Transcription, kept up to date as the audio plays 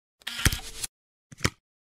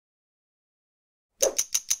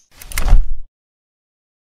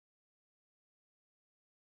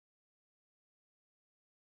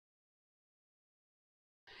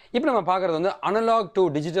இப்போ நம்ம பார்க்குறது வந்து analogue to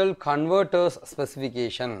digital converters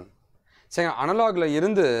specification. சரிங்களா, அனலாகில்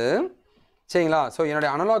இருந்து சரிங்களா. ஸோ என்னுடைய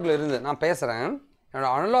அனலாகில் இருந்து நான் பேசுகிறேன்,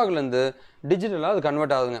 என்னோடய அனலாக்லேருந்து டிஜிட்டலாக அது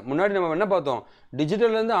கன்வெர்ட் ஆகுதுங்க. முன்னாடி நம்ம என்ன பார்த்தோம்,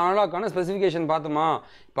 டிஜிட்டல்லேருந்து அனலாக்கான ஸ்பெசிஃபிகேஷன் பார்த்தோமா.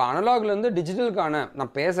 இப்போ அனலாக்லேருந்து டிஜிட்டலுக்கான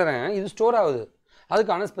நான் பேசுகிறேன், இது ஸ்டோர் ஆகுது.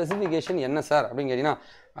 அதுக்கான ஸ்பெசிஃபிகேஷன் என்ன சார் அப்படின்னு கேட்டிங்கன்னா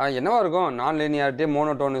என்னவா இருக்கும், நான் லீனியாரிட்டி,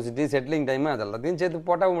 மோனோடோனிசிட்டி, செட்டிலிங் டைமு, அது எல்லாத்தையும் சேர்த்து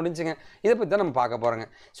போட்டால் முடிஞ்சுங்க. இதை பற்றி தான் நம்ம பார்க்க போகிறோங்க.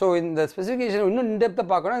 ஸோ இந்த ஸ்பெசிஃபிகேஷன் இன்னும் இன்டெப்த்தாக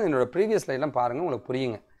பார்க்கணும், என்னோட ப்ரீவியஸ் ஸ்லைட்லாம் பாருங்கள், உங்களுக்கு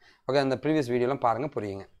புரியுங்க. ஓகே, அந்த ப்ரீவியஸ் வீடியோலாம் பாருங்கள்,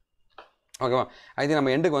 புரியுங்க. ஓகேவா, இது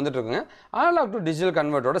நம்ம எண்டுக்கு வந்துட்டுருக்குங்க. அனலாக் டு டிஜிட்டல்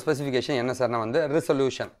கன்வெர்ட்டரோட ஸ்பெசிஃபிகேஷன் என்ன சார்னா வந்து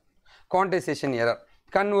resolution, quantisation error,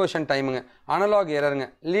 conversion டைமுங்க, analogue எரருங்க,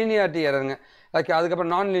 linearity எரருங்க, like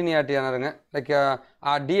அதுக்கப்புறம் நான் லீனியாரிட்டி எரருங்க, லைக்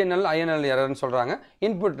டிஎன்எல் ஐஎன்எல் எரர்னு சொல்கிறாங்க,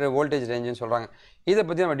 இன்புட் வோல்டேஜ் ரேஞ்சுன்னு சொல்கிறாங்க. இதை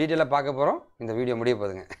பற்றி நம்ம டீட்டெயிலாக பார்க்க போகிறோம். இந்த வீடியோ முடிய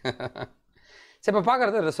போகுதுங்க. சரி, இப்போ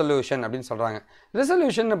பார்க்குறது ரெசல்யூஷன் அப்படின்னு சொல்கிறாங்க.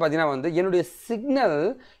 ரெசல்யூஷன் பார்த்தீங்கன்னா வந்து என்னுடைய சிக்னல்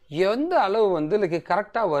எந்த அளவு வந்து லைக்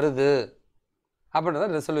கரெக்டாக வருது அப்படின்றத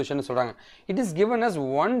ரெசல்யூஷன் சொல்கிறாங்க. It is given us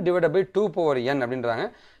 1/2/2n அப்படின்றாங்க.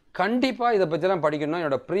 கண்டிப்பாக இதை பற்றிலாம் படிக்கணும்னா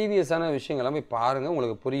என்னோடய ப்ரீவியஸான விஷயங்கள்லாம் போய் பாருங்கள்,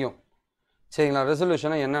 உங்களுக்கு புரியும். சரிங்களா,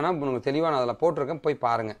 ரெசல்யூஷனாக என்னென்னா உங்களுக்கு தெளிவாக நான் அதில் போட்டிருக்கேன், போய்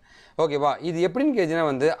பாருங்கள். ஓகேவா, இது எப்படின்னு கேட்டிங்கன்னா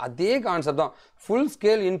வந்து அதே கான்செப்ட் தான். ஃபுல்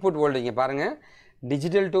ஸ்கேல் இன்புட் வோல்டேஜ் பாருங்கள்,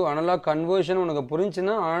 டிஜிட்டல் டு அனலாக் கன்வர்ஷன் உனக்கு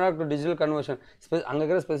புரிஞ்சுன்னா அனலாக் டு டிஜிட்டல் கன்வர்ஷன் அங்கே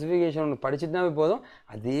இருக்கிற ஸ்பெசிஃபிகேஷன் உனக்கு படிச்சுட்டுனாவே போதும்.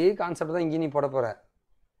 அதே கான்செப்ட் தான் இங்கே நீ போட போகிற.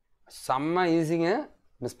 செம்ம ஈஸிங்க,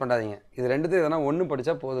 மிஸ் பண்ணாதீங்க. இது ரெண்டுத்தையும் எதனா ஒன்று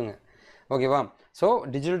படித்தா போதுங்க. ஓகேவா, so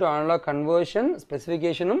digital to analogue conversion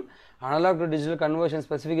ஸ்பெசிஃபிகேஷனும் analogue to digital conversion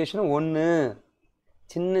ஸ்பெசிஃபிகேஷனும் ஒன்று.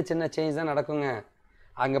 சின்ன சின்ன சேஞ்ச் தான் நடக்குங்க.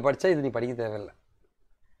 அங்கே படித்தா இது நீ படிக்க தேவையில்லை.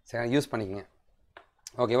 சரி, யூஸ் பண்ணிக்கங்க.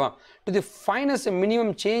 ஓகேவா, to the finest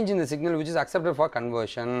minimum change in the signal which is accepted for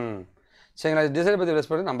conversion. சரிங்களா, டிசைட் பற்றி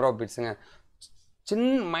ரெஸ்பெக்ட் நம்பர் ஆஃப் பிட்ஸுங்க.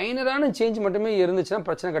 மைனரான சேஞ்ச் மட்டுமே இருந்துச்சுன்னா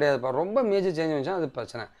பிரச்சனை கிடையாதுப்பா. ரொம்ப மேஜர் சேஞ்ச் வந்துச்சுன்னா அது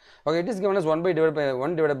பிரச்சனை. Okay, it is given us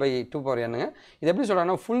 1/2/2n. இது எப்படி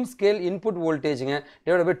சொல்கிறாங்கன்னா ஃபுல் ஸ்கேல் இன்புட் வோல்டேஜுங்க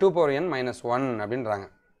 /2n-1 அப்படின்றாங்க.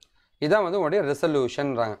 இதான் வந்து உங்களுடைய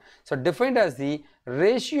ரெசல்யூஷன்றாங்க. So defined as the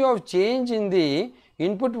ratio of change in the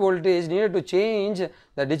input voltage needed to change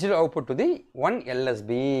the digital output to the 1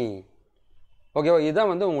 LSB. ஓகேவா,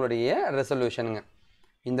 இதுதான் வந்து உங்களுடைய ரெசல்யூஷனுங்க.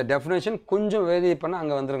 இந்த டெஃபினேஷன் கொஞ்சம் வேரி பண்ணால்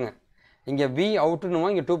அங்கே வந்துருங்க. இங்கே V அவுட்டுன்னுவா,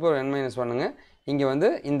 இங்கே 2/n-1ங்க. இங்கே வந்து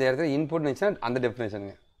இந்த இடத்துல இன்புட் இருந்துச்சுன்னா அந்த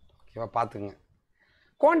டெஃபினேஷனுங்க. ஓகேவா, பார்த்துக்குங்க.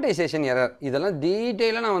 குவான்டைசேஷன் எரர் இதெல்லாம்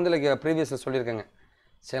டீட்டெயிலாக நான் வந்து லைக் ப்ரீவியஸில் சொல்லியிருக்கேங்க.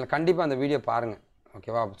 சரி, கண்டிப்பாக அந்த வீடியோ பாருங்கள்.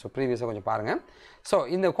 ஓகேவா, ஸோ ப்ரீவியஸாக கொஞ்சம் பாருங்கள். ஸோ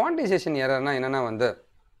இந்த குவான்டைசேஷன் எரர்னால் என்னென்னா வந்து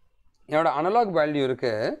என்னோடய அனலாக் வேல்யூ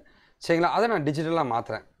இருக்குது, சரிங்களா, அதை நான் டிஜிட்டலாக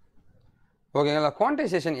மாற்றுறேன். ஓகேங்களா,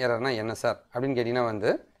 குவான்டைசேஷன் எரர்னால் என்ன சார் அப்படின்னு கேட்டிங்கன்னா வந்து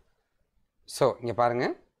ஸோ இங்கே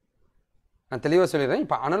பாருங்கள், நான் தெளிவாக சொல்லிடுறேன்.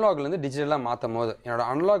 இப்போ அனலாக்லேருந்து டிஜிட்டலாக மாற்றும் போது என்னோடய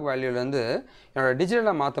அனலாக் வேல்யூலேருந்து என்னோடய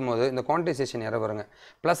டிஜிட்டலாக மாற்றும் போது இந்த குவான்டைசேஷன் எரர் வருங்க.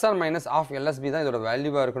 Plus R minus of LSB தான் இதோட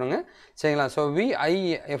வேல்யூவாக இருக்கணுங்க. சரிங்களா, ஸோ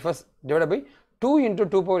VIFS / 2 ×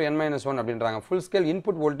 2/n-1 அப்படின்றாங்க. Full scale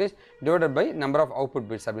input voltage divided by number of output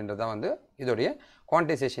bits அப்படின்றது தான் வந்து இதோடைய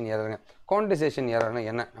குவான்டைசேஷன் எரருங்க. குவான்டைசேஷன் எரர்னா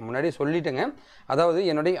என்ன நான் முன்னாடி சொல்லிட்டேங்க. அதாவது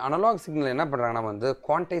என்னுடைய அனலாக் சிக்னல் என்ன பண்ணுறாங்கன்னா வந்து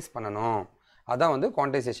குவான்டைஸ் பண்ணணும், அதான் வந்து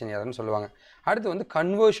குவான்டைசேஷன் எரர்னு சொல்லுவாங்க. அடுத்து வந்து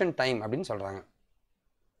கன்வர்ஷன் டைம் அப்படின்னு சொல்கிறாங்க.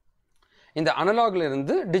 இந்த அனலாக்ல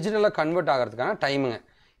இருந்து டிஜிட்டலாக கன்வெர்ட் ஆகிறதுக்கான டைமுங்க,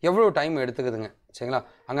 எவ்வளோ டைம் எடுத்துக்குதுங்க. சரிங்களா,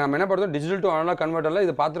 அங்கே நம்ம என்ன பண்ணுறோம், டிஜிட்டல் டு அனலாக் கன்வெர்ட்டரில்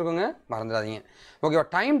இது பார்த்துருக்கோங்க, மறந்துடாதீங்க. ஓகேவா,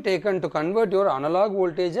 time taken to convert your analogue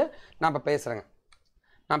வோல்டேஜை நான் இப்போ பேசுகிறேங்க.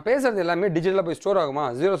 நான் பேசுகிறது எல்லாமே டிஜிட்டலாக போய் ஸ்டோர் ஆகுமா,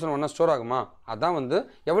 0 1 ஸ்டோர் ஆகுமா, அதான் வந்து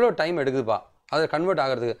எவ்வளோ டைம் எடுக்குதுப்பா அது கன்வெர்ட்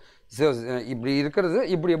ஆகிறதுக்கு. இப்படி இருக்கிறது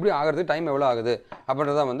இப்படி எப்படி ஆகிறதுக்கு டைம் எவ்வளோ ஆகுது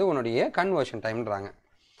அப்படின்றதான் வந்து உன்னுடைய கன்வர்ஷன் டைம்ன்றாங்க.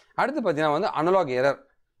 அடுத்து பார்த்தீங்கன்னா வந்து அனலாக் எரர்.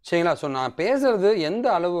 சரிங்களா, ஸோ நான் பேசுகிறது எந்த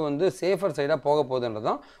அளவு வந்து சேஃபர் சைடாக போக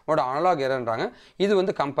போகுதுன்றதான் உன்னோட அனலாக் எரர்ன்றாங்க. இது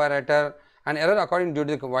வந்து comparator and error according to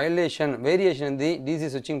the variation in the DC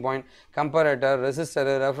ஸ்விட்சிங் point, comparator,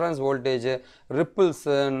 resistor, reference voltage,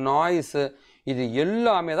 ரிப்பிள்ஸு, noise, இது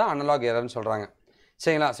எல்லாமே தான் அனலாக் எரர்னு சொல்கிறாங்க.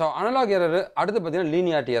 சரிங்களா, ஸோ அனலாக் எரர். அடுத்து பார்த்தீங்கன்னா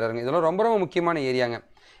லீனியாரிட்டி எரருங்க. இதெல்லாம் ரொம்ப ரொம்ப முக்கியமான ஏரியாங்க.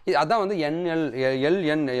 இது அதான் வந்து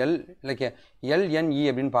LNE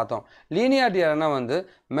அப்படின்னு பார்த்தோம். லீனியாரிட்டி எரர்னால் வந்து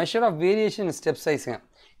மெஷர் ஆஃப் வேரியேஷன் ஸ்டெப் சைஸுங்க.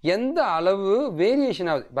 எந்த அளவு வேரியேஷன்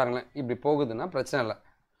ஆகுது பாருங்களேன். இப்படி போகுதுன்னா பிரச்சனை இல்லை,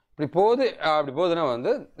 இப்படி போகுதுன்னா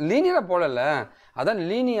வந்து லீனியராக போகல, அதான்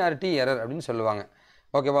லீனியாரிட்டி எரர் அப்படின்னு சொல்லுவாங்க.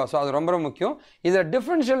 ஓகேவா, ஸோ அது ரொம்ப ரொம்ப முக்கியம். இதில்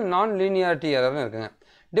டிஃப்ரென்ஷியல் நான் லீனியாரிட்டி எரர்னு இருக்குங்க.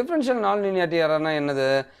 டிஃப்ரென்ஷியல் நான் லீனியாரிட்டி எரர்னால் என்னது,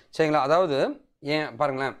 சரிங்களா, அதாவது ஏன்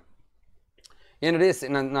பாருங்களேன், என்னுடைய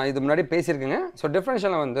நான் இது முன்னாடி பேசியிருக்கேங்க. ஸோ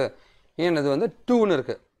டிஃப்ரென்ஷியலில் வந்து என்னது வந்து 2ன்னு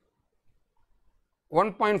இருக்குது,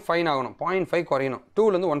 1.5 ஆகணும், 0.5 குறையணும்,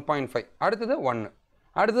 2லேருந்து 1.5, அடுத்தது 1,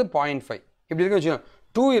 அடுத்தது 0.5, இப்படி இருக்கு வச்சுக்கோங்க.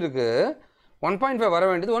 2 இருக்குது, 1.5 வர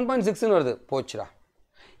வேண்டியது 1.6ன்னு வருது, போச்சுடா.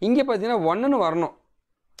 இங்கே பார்த்தீங்கன்னா 1ன்னு வரணும்,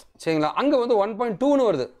 சரிங்களா? அங்கே வந்து 1.2ன்னு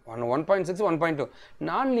வருது, 1.6 1.2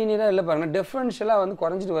 நான் லீனியராக இல்லை பாருங்கள், டிஃப்ரென்ஷியலாக வந்து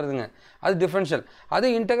குறைஞ்சிட்டு வருதுங்க. அது டிஃப்ரென்ஷியல். அது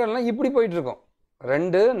இன்டெக்ரல்னால் இப்படி போயிட்டுருக்கோம்.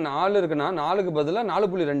 2 4 இருக்குன்னா 4க்கு பதிலாக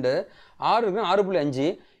 4.2, 6 இருக்குன்னா 6.5,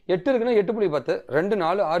 8 இருக்குன்னா 8.10, 2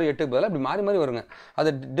 4 6 8க்கு பதிலாக இப்படி மாறி மாறி வருங்க.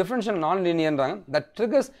 அது டிஃப்ரென்ஷியல் நான் லீனியர்ன்றாங்க. That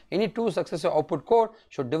triggers any 2 successive output code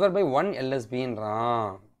should differ by 1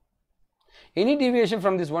 LSBன்றான். Any deviation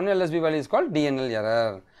from this 1 LSB value is called DNL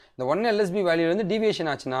error. இந்த 1 LSB வேல்யூ வந்து டிவியேஷன்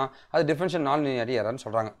ஆச்சுன்னா அது டிஃபரன்ஷியல் நான் லீனியாரிட்டி எரர்னு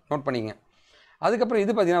சொல்கிறாங்க. நோட் பண்ணிங்க. அதுக்கப்புறம்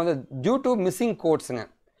இது பார்த்தீங்கன்னா வந்து due to missing கோட்ஸுங்க,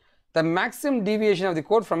 the maximum deviation of the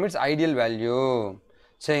code from its ideal value.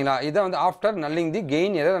 சரிங்களா? இதான் வந்து after நல்லிங் the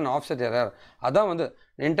gain error and offset error. அதான் வந்து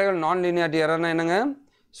இன்டெக்ரல் நான் லீனியாரிட்டி எரர்னா என்னங்க?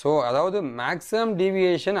 ஸோ அதாவது மேக்ஸிமம்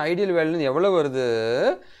டிவியேஷன் ஐடியல் வேல்யூ எவ்வளோ வருது,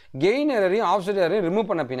 கெயின் எரரையும் ஆஃப்செட் எரரையும் ரிமூவ்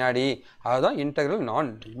பண்ண பின்னாடி அதுதான் இன்டெக்ரல்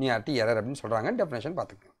நான் லீனியாரிட்டி எரர் அப்படின்னு சொல்கிறாங்க. டெஃபினேஷன்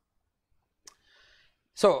பார்த்துக்கோங்க.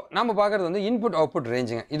 ஸோ நம்ம பார்க்குறது வந்து இன்புட் அவுட்புட்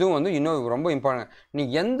ரேஞ்சுங்க. இதுவும் வந்து இன்னும் ரொம்ப இம்பார்ட்டன்ட். நீ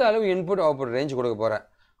எந்த அளவு இன்புட் அவுட்புட் ரேஞ்ச் கொடுக்க போகிற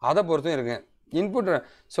அதை பொறுத்தும் இருக்குங்க. இன்புட்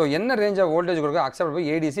ஸோ என்ன ரேஞ்ச் ஆஃப் வோல்டேஜ் கொடுக்க accept by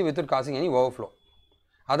ADC without causing any overflow.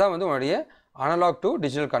 அதான் வந்து உங்களுடைய அனலாக் டு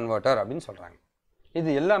டிஜிட்டல் கன்வெர்ட்டர் அப்படின்னு சொல்கிறாங்க. இது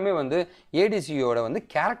எல்லாமே வந்து ஏடிசியோட வந்து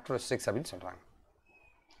கேரக்டரிஸ்டிக்ஸ் அப்படின்னு சொல்கிறாங்க.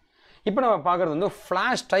 இப்போ நம்ம பார்க்குறது வந்து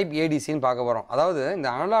ஃப்ளாஷ் டைப் ஏடிசின்னு பார்க்க போகிறோம். அதாவது இந்த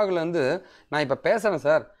அனலாக்லேருந்து நான் இப்போ பேசுகிறேன்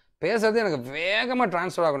சார், பேசுறது எனக்கு வேகமாக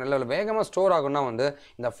ட்ரான்ஸ்ஃபர் ஆகணும், இல்லை வேகமாக ஸ்டோர் ஆகணும்னா வந்து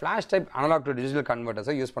இந்த flash type analogue to digital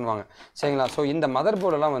கன்வெர்ட்டர்ஸை use பண்ணுவாங்க. சரிங்களா? ஸோ இந்த மதர்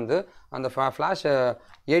போர்டெல்லாம் வந்து அந்த ஃப்ளாஷ்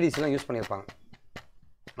ஏடிசிலாம் யூஸ் பண்ணியிருப்பாங்க,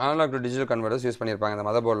 analogue to digital converters use பண்ணியிருப்பாங்க இந்த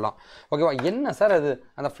மதர் போர்டெலாம். ஓகேவா? என்ன சார் அது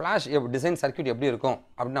அந்த ஃப்ளாஷ் டிசைன் சர்க்யூட் எப்படி இருக்கும்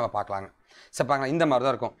அப்படின்னு நம்ம பார்க்கலாங்க. சரி பார்க்கலாம். இந்த மாதிரி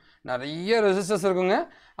தான் இருக்கும், நிறைய ரெசிஸ்டர்ஸ் இருக்குங்க,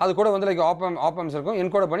 அது கூட வந்து லைக் ஆப்பம்ஸ் இருக்கும்,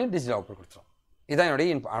 என்கோட பண்ணி டிஜிட்டல் அவுட்புட் கொடுத்துரும். இதுதான்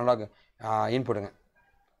என்னுடைய அனலாக் இன்புட்டுங்க.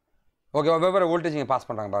 ஓகேவா? வெவ்வேறு வோல்டேஜ் இங்கே பாஸ்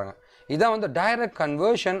பண்ணுறாங்க பாருங்கள். இதான் வந்து direct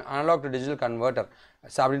conversion analogue to digital converter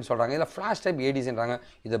அப்படின்னு சொல்கிறாங்க. இதில் ஃப்ளாஷ் டைப் ஏடிசின்றாங்க.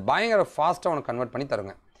 இது பயங்கர ஃபாஸ்ட்டாக உனக்கு கன்வெர்ட் பண்ணி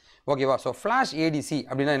தருங்க. ஓகேவா? ஸோ ஃப்ளாஷ் ஏடிசி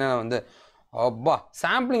அப்படின்னா என்னென்ன வந்து அப்பா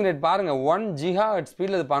சாம்பிளிங் ரேட் பாருங்கள், 1 GHz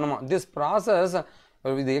ஸ்பீடில் இது பண்ணுமா. திஸ் ப்ராசஸ்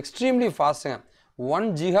இது எக்ஸ்ட்ரீம்லி ஃபாஸ்ட்டுங்க. 1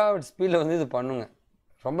 GHz ஸ்பீடில் வந்து இது பண்ணுங்க.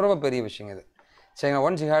 ரொம்ப ரொம்ப பெரிய விஷயங்க இது. சரிங்களா?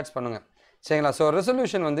 1 GHz பண்ணுங்க. சரிங்களா? ஸோ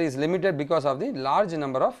ரெசல்யூஷன் வந்து is limited because of the large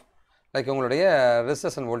number of like உங்களுடைய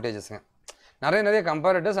ரெசிஸ்டர்ஸ் அண்ட் வோல்டேஜஸ்ங்க. நிறைய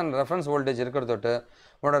கம்பேரட்டர்ஸ் அண்ட் ரெஃபரன்ஸ் வோல்டேஜ் இருக்கிற தொட்டு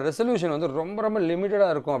உங்களோட ரெசல்யூஷன் வந்து ரொம்ப ரொம்ப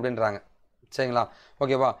லிமிட்டடாக இருக்கும் அப்படின்றாங்க. சரிங்களா?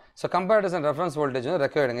 ஓகேவா? ஸோ கம்பேரட்டர்ஸ் அண்ட் ரெஃபரன்ஸ் வோல்டேஜ் வந்து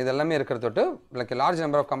ரெக்வயர்டுங்க. இது எல்லாமே இருக்கிற தொட்டு like large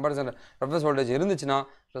number of கம்பேரட்டர்ஸ் and reference voltage இருந்துச்சுன்னா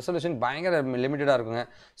ரெசல்யூஷன் பயங்கர லிமிட்டடாக இருக்குங்க.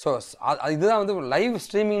 ஸோ இதுதான் வந்து லைவ்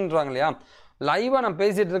ஸ்ட்ரீமிங்கிறாங்க இல்லையா? லைவாக நான்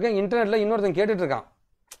பேசிகிட்டு இருக்கேன், இன்டர்நெட்டில் இன்னொருத்தன் கேட்டுட்ருக்கான்.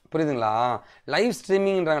 புரியுதுங்களா? லைவ்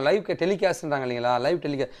ஸ்ட்ரீமிங்கிறாங்க, லைவ் டெலிகாஸ்ட்ன்றாங்க இல்லைங்களா? லைவ்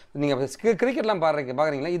நீங்கள் கிரிக்கெட்லாம்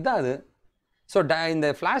பார்க்குறீங்களா? இதுதான் அது. ஸோ இந்த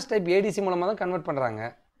ஃப்ளாஷ் டைப் ஏடிசி மூலமாக தான் கன்வெர்ட் பண்ணுறாங்க.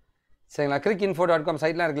 சரிங்களா? cricinfo.com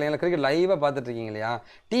சைட்லாம் இருக்கு இல்லைங்களா? கிரிக்கெட் லைவாக பார்த்துட்ருக்கீங்க இல்லையா?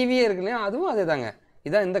 டிவியே இருக்கு இல்லையா? அதுவும் அதே தாங்க.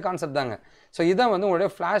 இதான் இந்த கான்செப்ட் தாங்க. ஸோ இதான் வந்து உங்களுடைய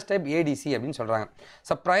ஃப்ளாஷ் டைப் ஏடிசி அப்படின்னு சொல்கிறாங்க.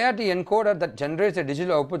 So priority encoder that generates a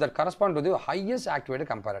digital output that correspond to the highest activated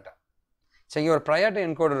comparator. சரி, ஒரு ப்ரையாரிட்டி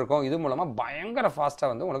என்கோடர் இருக்கும், இது மூலமாக பயங்கர ஃபாஸ்ட்டாக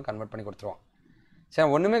வந்து உங்களுக்கு கன்வெர்ட் பண்ணி கொடுத்துருவோம். சரி,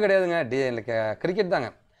 ஒன்றுமே கிடையாதுங்க, கிரிக்கெட் தாங்க.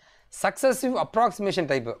 Successive approximation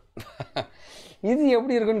type. இது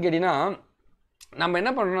எப்படி இருக்குன்னு கேட்டிங்கன்னா, நம்ம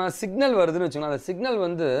என்ன பண்ணுறோம்னா சிக்னல் வருதுன்னு வச்சுக்கோங்களேன், அந்த சிக்னல்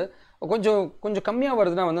வந்து கொஞ்சம் கம்மியாக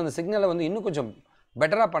வருதுன்னா வந்து அந்த சிக்னலை வந்து இன்னும் கொஞ்சம்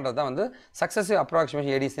பெட்டராக பண்ணுறது தான் வந்து சக்ஸசிவ்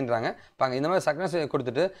அப்ராக்சிமேஷன் ஏடிசின்றாங்க. பாங்க இந்த மாதிரி சக்ஸசிவ்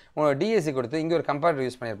கொடுத்துட்டு உங்களோட டிஏசி கொடுத்து இங்கே ஒரு கம்பேரட்டர்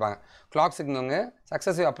யூஸ் பண்ணியிருப்பாங்க. கிளாக் சிக்னலுங்க,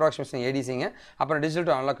 சக்ஸசிவ் அப்ராக்சிமேஷன் ஏடிசிங்க, அப்புறம் digital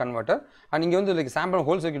to analogue converter, and இங்கே வந்து லைக் சாம்பிள்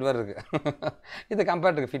ஹோல் சர்க்யூட் வேறு இருக்குது. இது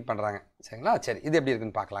கம்பேரட்டருக்கு ஃபீட் பண்ணுறாங்க. சரிங்களா? சரி, இது எப்படி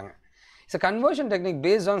இருக்குன்னு பார்க்கலாங்க. It's conversion technique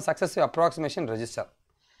based on successive approximation register.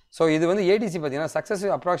 So இது வந்து ஏடிசி பார்த்தீங்கன்னா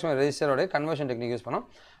successive approximate ரெஜிஸ்டரோட conversion technique use பண்ணோம்.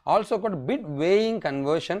 Also called bit weighing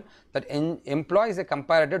conversion that employees a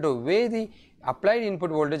comparator to way the applied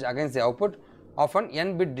input voltage against the output of an n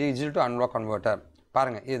bit digital to analog converter.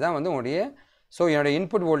 பாருங்கள், இதுதான் வந்து உங்களுடைய என்னோட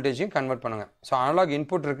input வோல்டேஜையும் convert பண்ணுங்கள். So analogue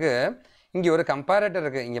input இருக்குது, இங்கே ஒரு comparator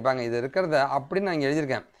இருக்குது. இங்கே பாருங்கள், இது இருக்கிறத அப்படின்னு நான் இங்கே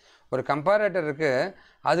எழுதியிருக்கேன். ஒரு கம்பேரட்டர் இருக்குது,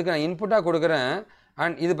 அதுக்கு நான் இன்புட்டாக கொடுக்குறேன்.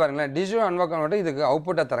 அண்ட் இது பாருங்களேன், டிஜிட்டல் அனலாக் கன்வெர்ட்டர் இதுக்கு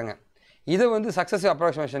அவுட்புட்டாக தரேங்க. இதை வந்து சக்ஸசிவ்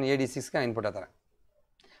அப்ராக்சிமேஷன் ஏடிசிஸ்க்கு நான் இன்புட்டாக தரேன்.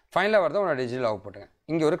 ஃபைனலாக வரதான் உங்களோட டிஜிட்டல் அவுட்புட்டுங்க.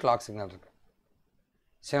 இங்கே ஒரு கிளாக் சிக்னல் இருக்குது.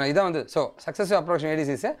 சரிங்களா? இதான் வந்து successive approximation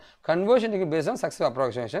ஏடிசிஸை கன்வர்ஷனுக்கு based on successive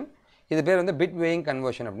approximation. இது பேர் வந்து பிட் வேயிங்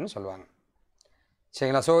கன்வர்ஷன் அப்படின்னு சொல்லுவாங்க.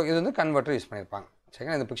 சரிங்களா? ஸோ இது வந்து கன்வெர்ட்டர் யூஸ் பண்ணியிருப்பாங்க.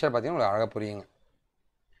 சரிங்களா? இந்த பிக்சர் பார்த்தீங்கன்னா உங்களுக்கு அழகாக புரியுங்க.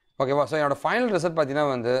 ஓகேவா? ஸோ என்னோட ஃபைனல் ரிசல்ட் பார்த்தீங்கன்னா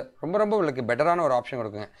வந்து ரொம்ப உங்களுக்கு பெட்டரான ஒரு ஆப்ஷன்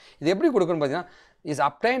கொடுக்குங்க. இது எப்படி கொடுக்குன்னு பார்த்தீங்கன்னா, is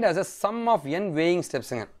obtained as a some of n weighing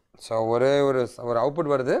ஸ்டெப்ஸுங்க. So ஒரு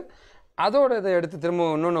அவுட்புட் வருது, அதோட இதை எடுத்து திரும்ப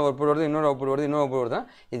இன்னொன்று அவுட்புட் வருது, இன்னொரு அவுட்புட் வருது, இன்னொரு அவுட்புட் வருது.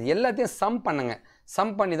 இது எல்லாத்தையும் சம் பண்ணுங்க.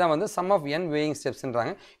 சம் பண்ணி தான் வந்து some of n weighing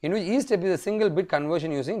ஸ்டெப்ஸ்ன்றாங்க. In which each step is a single bit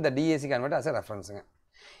conversion using the DAC converter as a reference.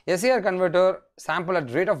 SCR converter sample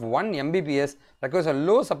at rate of 1 Mbps requires a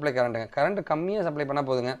low supply current. Current கம்மியாக supply பண்ணால்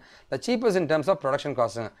போதுங்க. The cheapest in terms of production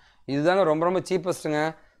cost. இதுதாங்க ரொம்ப cheapestங்க.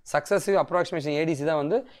 Successive approximation ADC தான்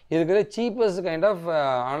வந்து இருக்கிற cheapest kind of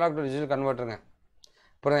analog to digital converterங்க.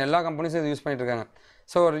 அப்புறம் எல்லா கம்பெனிஸும் இது யூஸ் பண்ணிட்டு இருக்காங்க.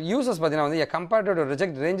 ஸோ யூசஸ் பார்த்தீங்கன்னா வந்து a comparator to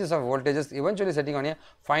reject ranges of voltages eventually setting on a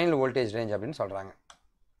final voltage range அப்படின்னு சொல்கிறாங்க.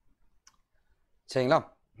 சரிங்களா?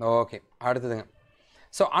 Okay, அடுத்ததுங்க.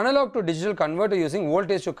 So analogue to digital converter using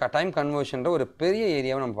voltage to time கன்வர்ஷன்ற ஒரு பெரிய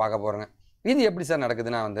ஏரியாவை நம்ம பார்க்க போகிறோங்க. இது எப்படி சார்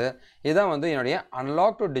நடக்குதுன்னா வந்து இதுதான் வந்து என்னுடைய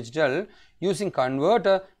analogue to digital using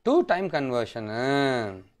converter to time கன்வர்ஷனு.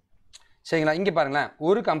 சரிங்களா? இங்கே பாருங்களேன்,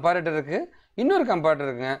 ஒரு கம்பேரேட்டர் இருக்குது, இன்னொரு கம்பேரேட்டர்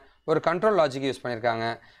இருக்குங்க, ஒரு கண்ட்ரோல் லாஜிக் யூஸ் பண்ணியிருக்காங்க,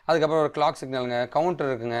 அதுக்கப்புறம் ஒரு கிளாக் சிக்னலுங்க, கவுண்டர்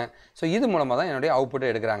இருக்குங்க. ஸோ இது மூலமாக தான் என்னுடைய அவுட்புட்டை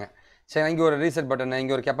எடுக்கிறாங்க. சரி, இங்கே ஒரு ரீசெட் பட்டனு,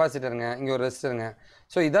 இங்கே ஒரு கெப்பாசிட்டருங்க, இங்கே ஒரு ரெசிஸ்டருங்க.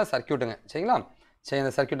 ஸோ இதுதான் சர்க்யூட்டுங்க. சரிங்களா? சரி,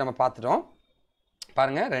 இந்த சர்க்யூட் நம்ம பார்த்துட்டோம்.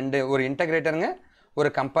 பாருங்கள், ஒரு இன்டகிரேட்டருங்க, ஒரு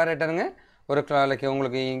கம்பேரேட்டருங்க, ஒரு லைக்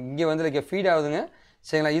உங்களுக்கு இங்கே வந்து லைக் ஃபீட் ஆகுதுங்க.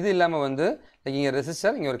 சரிங்களா? இது இல்லாமல் வந்து லைக் இங்கே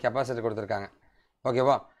ரெசிஸ்டர், இங்கே ஒரு கெப்பாசிட்டர் கொடுத்துருக்காங்க.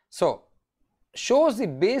 ஓகேவா? So shows the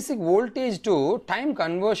basic voltage to time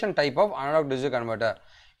conversion type of analogue digital converter.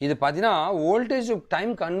 இது பார்த்தீங்கன்னா வோல்டேஜ் டு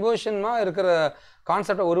டைம் கன்வர்ஷனாக இருக்கிற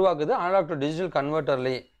கான்செப்டை உருவாக்குது அனலாக் டு டிஜிட்டல்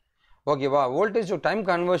கன்வெர்ட்டர்லேயே. ஓகேவா? Voltage to time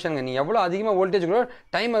கன்வர்ஷனுங்க. நீ எவ்வளோ அதிகமாக வோல்டேஜ் கூட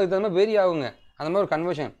டைம் அதுக்கு தகுந்த மாதிரி வேரி ஆகுங்க. அந்த மாதிரி ஒரு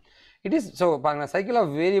கன்வர்ஷன் it is. So பாருங்க, cycle of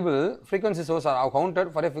variable frequency source are counted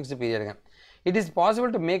for a fixed period. It is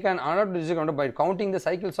possible to make an analog to digital converter by counting the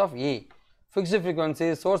cycles of a fixed frequency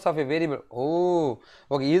source of a variable.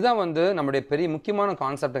 Okay, இதுதான் வந்து நம்முடைய பெரிய முக்கியமான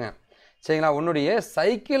கான்செப்ட்டுங்க. சரிங்களா? உன்னுடைய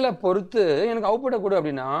சைக்கிளை பொறுத்து எனக்கு அவுட்புட்டை கொடு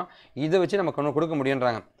அப்படின்னா இதை வச்சு நமக்கு ஒன்று கொடுக்க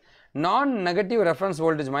முடியுன்றாங்க. நான் negative reference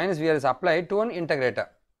voltage -VR is applied to an integrator.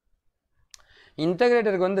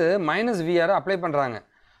 இன்டகிரேட்டருக்கு வந்து -VR அப்ளை பண்ணுறாங்க.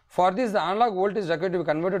 For this, the analog voltage required to be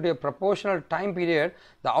converted to a proportional time period.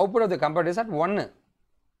 The output of the converter is at 1.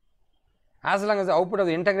 As long as the output of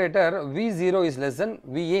the integrator V0 is less than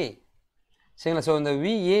VA. சரிங்களா? So இந்த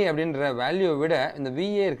VA அப்படின்ற வேல்யூவை விட இந்த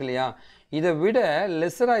VA இருக்கு இல்லையா, இதை விட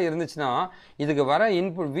லெஸ்ஸராக இருந்துச்சுன்னா இதுக்கு வர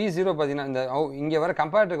இன்புட் V0 பார்த்தீங்கன்னா இந்த இங்கே வர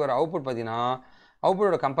கம்பேரேட்டருக்கு வர அவுட்புட் பார்த்தீங்கன்னா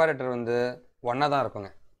அவுட்புட்டோட கம்பேரேட்டர் வந்து 1 தான்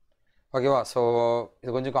இருக்குங்க. ஓகேவா? ஸோ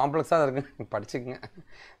இது கொஞ்சம் காம்ப்ளெக்ஸாக தான் இருக்குங்க, படிச்சுக்குங்க,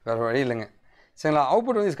 வேறு வழி இல்லைங்க. சரிங்களா?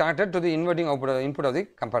 அவுட்புட் வந்து is connected to the inverting input of the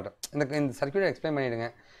comparator. இந்த சர்க்யூட்டை எக்ஸ்பிளைன் பண்ணிவிடுங்க.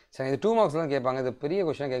 சரி, இது 2 மார்க்ஸ் தான் கேட்பாங்க, இது பெரிய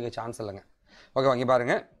கொஸ்டினாக கேட்க சான்ஸ் இல்லைங்க. ஓகேவா? இங்கே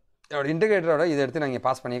பாருங்கள், என்னோட இன்டகிரேட்டரோட இதை எடுத்து நான் இங்கே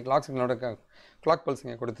பாஸ் பண்ணி கிளாக் சிக்னலோட கிளாக் பல்ஸ்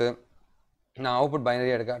இங்கே கொடுத்து நான் அவுட்புட்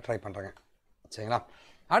பைனரியாக எடுக்க ட்ரை பண்ணுறேங்க. சரிங்களா?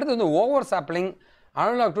 அடுத்து வந்து over sampling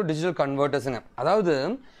analogue to digital கன்வெர்ட்டர்ஸுங்க. அதாவது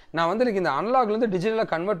நான் வந்து இந்த அனலாக்லேருந்து டிஜிட்டலாக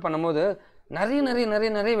கன்வெர்ட் பண்ணும்போது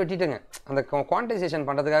நிறைய வெட்டிட்டேங்க. அந்த குவான்டைசேஷன்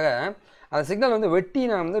பண்ணுறதுக்காக அந்த சிக்னல் வந்து வெட்டி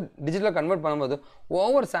நான் வந்து டிஜிட்டலாக கன்வெர்ட் பண்ணும்போது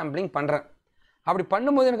ஓவர் சாம்பிளிங் பண்ணுறேன். அப்படி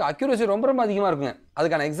பண்ணும்போது எனக்கு அக்யூரசி ரொம்ப அதிகமாக இருக்குங்க.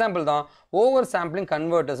 அதுக்கான எக்ஸாம்பிள் தான் ஓவர் சாம்பிளிங்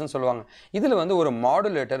கன்வெர்ட்டர்ஸ்னு சொல்லுவாங்க. இதில் வந்து ஒரு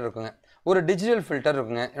மாடுலேட்டர் இருக்குங்க, ஒரு டிஜிட்டல் ஃபில்டர்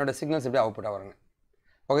இருக்குங்க, என்னோடய சிக்னல்ஸ் எப்படி அவுட்புட்டாக வருங்க.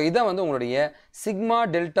 ஓகே, இதான் வந்து உங்களுடைய சிக்மா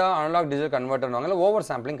டெல்டா அனலாக் டிஜிட்டல் கன்வெர்ட்டர்னுவாங்க, இல்லை ஓவர்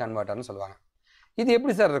சாம்பிளிங் கன்வெர்ட்டர்னு சொல்லுவாங்க. இது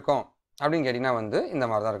எப்படி சார் இருக்கும் அப்படின்னு கேட்டிங்கன்னா வந்து இந்த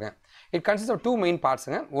மாதிரி தான் இருக்கும். It consist of 2 main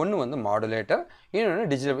பார்ட்ஸுங்க. ஒன்று வந்து மாடுலேட்டர், இன்னொன்று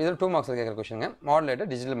டிஜிட்டல். இதில் 2 மார்க்ஸில் கேட்குற கொஸ்டினுங்க. மாடுலேட்டர்,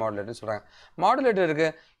 டிஜிட்டல் மாடுலேட்டர்னு சொல்கிறாங்க. மாடுலேட்டர்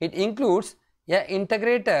இருக்குது, it includes a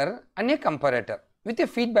integrator and a comparator with a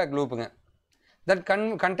feedback லூப்புங்க. That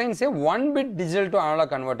contains a 1 bit digital to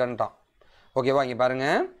analogue கன்வெர்ட்டர்ன்ட்டான். ஓகேவா? இங்கே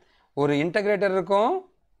பாருங்கள், ஒரு இன்டகிரேட்டர் இருக்கும்,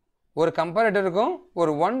 ஒரு கம்பேரேட்டர் இருக்கும்,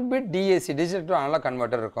 ஒரு 1 bit DAC digital to analogue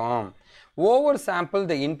converter இருக்கும். Over sample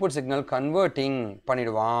the input signal converting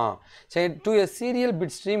பண்ணிடுவான். சரி, to a serial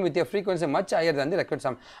bit stream with a frequency much higher than the required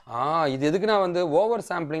sample. இது எதுக்குன்னா வந்து ஓவர்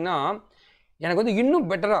சாம்பிளிங்னா எனக்கு வந்து இன்னும்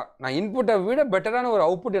பெட்டராக நான் இன்புட்டை விட பெட்டரான ஒரு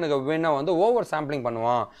அவுட்புட் எனக்கு வேணால் வந்து ஓவர் சாம்பிளிங்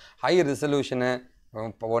பண்ணுவான். ஹை ரெசல்யூஷனு,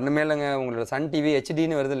 இப்போ ஒன்றுமே இல்லைங்க, உங்களோட சன் டிவி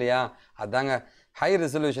HDன்னு வருது இல்லையா, அதுதாங்க high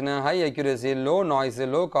resolution, high accuracy, low noise,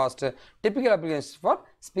 low cost, typical applications for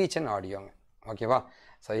speech and ஆடியோங்க. ஓகேவா?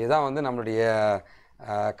 ஸோ இதுதான் வந்து நம்மளுடைய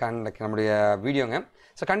வீடியோங்க.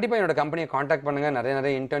 ஸோ கண்டிப்பாக என்னோட கம்பெனியை காண்டாக்ட் பண்ணுங்கள்.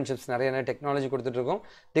 நிறைய இன்டர்ன்ஷிப்ஸ், நிறைய டெக்னாலஜி கொடுத்துட்ருக்கோம்.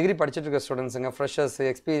 டிகிரி படிச்சுட்டு இருக்க ஸ்டூடெண்ட்ஸுங்க, ஃப்ரெஷர்ஸ்,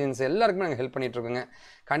 எக்ஸ்பீரியன்ஸ் எல்லாருக்குமே நாங்கள் ஹெல்ப் பண்ணிகிட்ருக்கோங்க.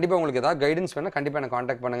 கண்டிப்பாக உங்களுக்கு ஏதாவது கைடன்ஸ் வேணால் கண்டிப்பாக எனக்கு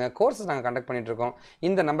காண்டாக்ட் பண்ணுங்கள். கோர்ஸஸ் நாங்கள் கண்டக்ட் பண்ணிகிட்ருக்கோம்.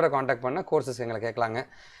 இந்த நம்பரை காண்டாக்ட் பண்ணால் கோர்ஸஸ் எங்களை கேட்கலாங்க.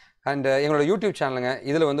 அண்ட் எங்களோட யூடியூப் சேனலுங்க,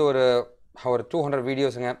 இதில் வந்து ஒரு 200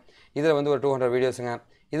 வீடியோஸுங்க, இதில் வந்து ஒரு 200 வீடியோஸுங்க,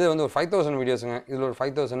 இதில் வந்து ஒரு 5000 வீடியோஸுங்க, இதில் ஒரு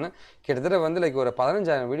 5000 கிட்டத்தட்ட வந்து லைக் ஒரு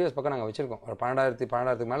 15000 வீடியோஸ் பக்கம் நாங்கள் வச்சுருக்கோம். ஒரு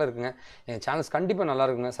 12000 மேலே இருக்குங்க. எங்கள் சேனல்ஸ் கண்டிப்பாக நல்லா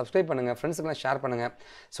இருக்குங்க. சப்ஸ்கிரைப் பண்ணுங்கள், ஃப்ரெண்ட்ஸுக்கெல்லாம் ஷேர் பண்ணுங்கள்.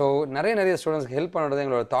 ஸோ நிறைய ஸ்டூடெண்ட்ஸ்க்கு ஹெல்ப் பண்ணுறது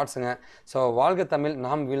எங்களோட தாட்ஸுங்க. ஸோ வாழ்க தமிழ்,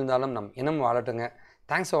 நாம் வீழ்ந்தாலும் நம் இனம் வாழட்டுங்க.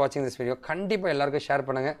 தேங்க்ஸ் ஃபார் வாட்சிங் திஸ் வீடியோ. கண்டிப்பாக எல்லாருக்கும் ஷேர்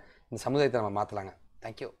பண்ணுங்கள். இந்த சமுதாயத்தை நம்ம மாற்றலாங்க.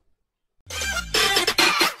 தேங்க்யூ.